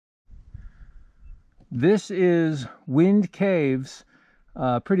This is Wind Caves,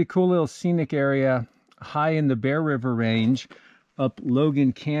 pretty cool little scenic area high in the Bear River Range up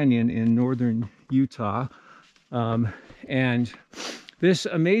Logan Canyon in northern Utah. And this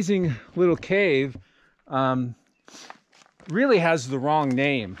amazing little cave really has the wrong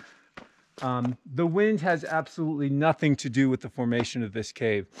name. The wind has absolutely nothing to do with the formation of this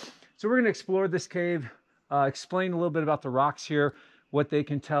cave. So we're going to explore this cave, explain a little bit about the rocks here, what they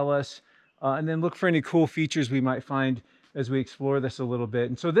can tell us, and then look for any cool features we might find as we explore this a little bit.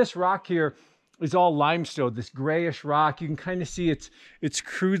 And so this rock here is all limestone, this grayish rock. You can kind of see it's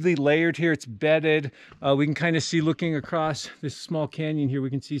crudely layered here. It's bedded. We can kind of see, looking across this small canyon here,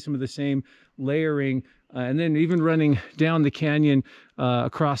 we can see some of the same layering. And then even running down the canyon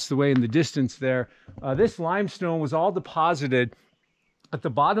across the way in the distance there, this limestone was all deposited at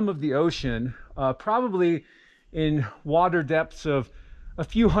the bottom of the ocean, probably in water depths of a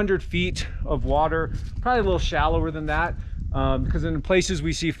few hundred feet of water, probably a little shallower than that, because in places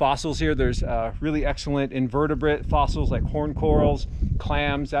we see fossils here, there's really excellent invertebrate fossils like horn corals,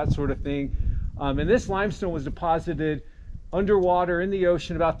 clams, that sort of thing. And this limestone was deposited underwater in the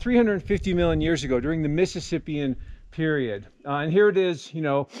ocean about 350 million years ago during the Mississippian period. And here it is,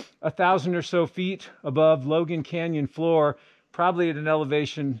 1,000 or so feet above Logan Canyon floor, probably at an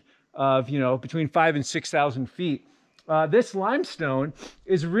elevation of, between 5,000 and 6,000 feet. This limestone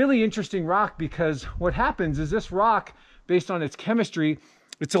is a really interesting rock because what happens is this rock, based on its chemistry,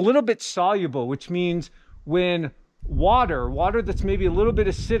 it's a little bit soluble, which means when water that's maybe a little bit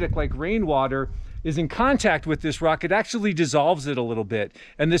acidic, like rainwater, is in contact with this rock, it actually dissolves it a little bit.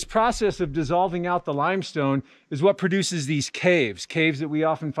 And this process of dissolving out the limestone is what produces these caves that we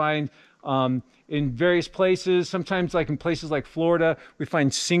often find in various places. Sometimes, like in places like Florida, we find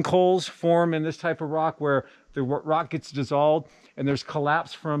sinkholes form in this type of rock where the rock gets dissolved and there's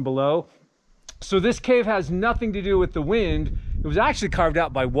collapse from below. So this cave has nothing to do with the wind. It was actually carved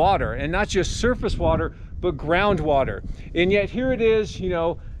out by water, and not just surface water, but groundwater. And yet here it is,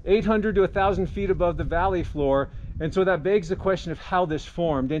 800 to 1,000 feet above the valley floor. And so that begs the question of how this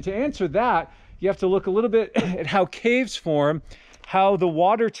formed. And to answer that, you have to look a little bit at how caves form, how the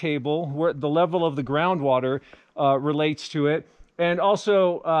water table, where the level of the groundwater relates to it, and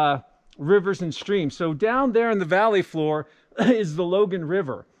also rivers and streams. So down there in the valley floor is the Logan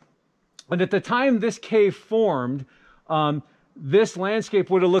River. And at the time this cave formed, this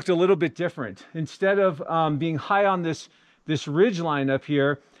landscape would have looked a little bit different. Instead of being high on this ridge line up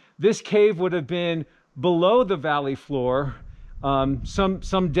here, this cave would have been below the valley floor,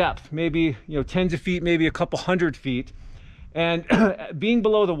 some depth, maybe tens of feet, maybe a couple hundred feet. And being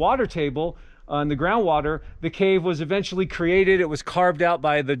below the water table and the groundwater, the cave was eventually created. It was carved out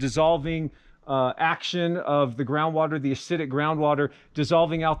by the dissolving action of the groundwater, the acidic groundwater,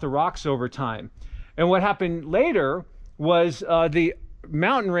 dissolving out the rocks over time. And what happened later was the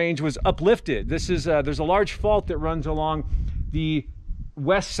mountain range was uplifted. There's a large fault that runs along the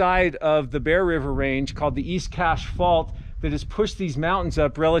west side of the Bear River Range called the East Cache Fault that has pushed these mountains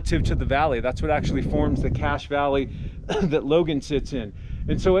up relative to the valley. That's what actually forms the Cache Valley that Logan sits in.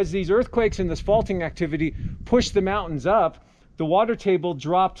 And so as these earthquakes and this faulting activity pushed the mountains up, the water table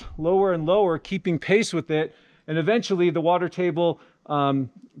dropped lower and lower, keeping pace with it. And eventually the water table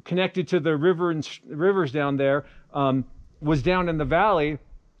connected to the rivers down there was down in the valley.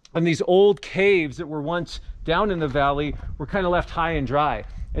 And these old caves that were once down in the valley were kind of left high and dry.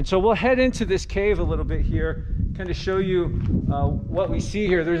 And so we'll head into this cave a little bit here, kind of show you what we see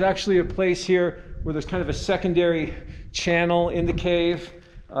here. There's actually a place here where there's kind of a secondary channel in the cave.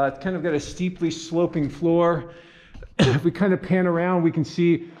 It's kind of got a steeply sloping floor. If we kind of pan around, we can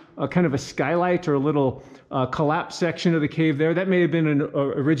see kind of a skylight or a little collapsed section of the cave there. That may have been an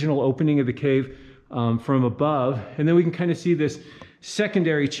original opening of the cave from above. And then we can kind of see this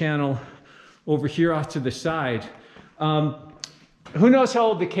secondary channel over here off to the side. Who knows how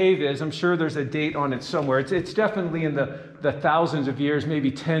old the cave is? I'm sure there's a date on it somewhere. It's definitely in the thousands of years,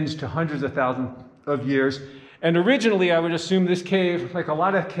 maybe tens to hundreds of thousands of years. And originally, I would assume this cave, like a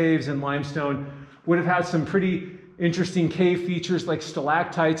lot of caves in limestone, would have had some pretty interesting cave features like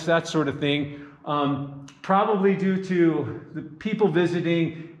stalactites, that sort of thing. Probably due to the people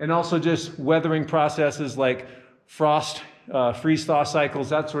visiting and also just weathering processes like frost, freeze-thaw cycles,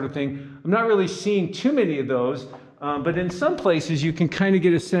 that sort of thing. I'm not really seeing too many of those, but in some places you can kind of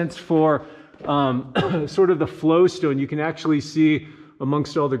get a sense for sort of the flow stone. You can actually see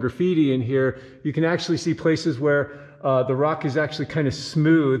amongst all the graffiti in here, you can actually see places where the rock is actually kind of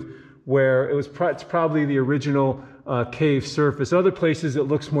smooth, where it's probably the original cave surface. Other places it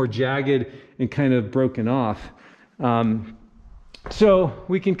looks more jagged and kind of broken off. So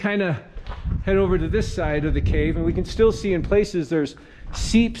we can kind of head over to this side of the cave, and we can still see in places there's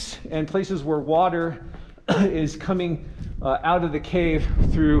seeps and places where water is coming out of the cave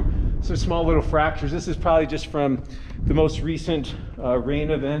through some small little fractures. This is probably just from the most recent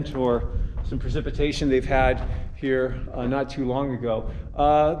rain event or some precipitation they've had here not too long ago.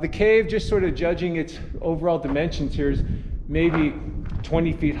 The cave, just sort of judging its overall dimensions here, is maybe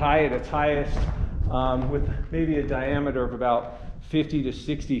 20 feet high at its highest, with maybe a diameter of about 50 to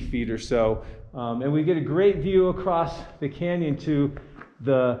 60 feet or so. And we get a great view across the canyon to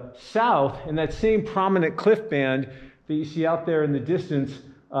the south, and that same prominent cliff band that you see out there in the distance,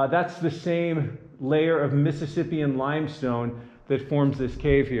 that's the same layer of Mississippian limestone that forms this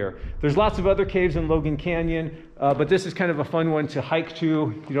cave here. There's lots of other caves in Logan Canyon, but this is kind of a fun one to hike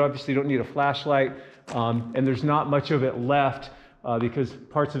to. You obviously don't need a flashlight, and there's not much of it left because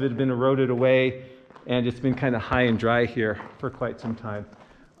parts of it have been eroded away, and it's been kind of high and dry here for quite some time.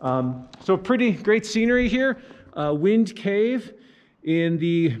 So pretty great scenery here. Wind Cave in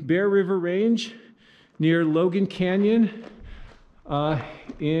the Bear River Range near Logan Canyon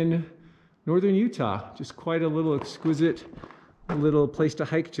in northern Utah. Just quite a little exquisite little place to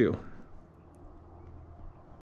hike to.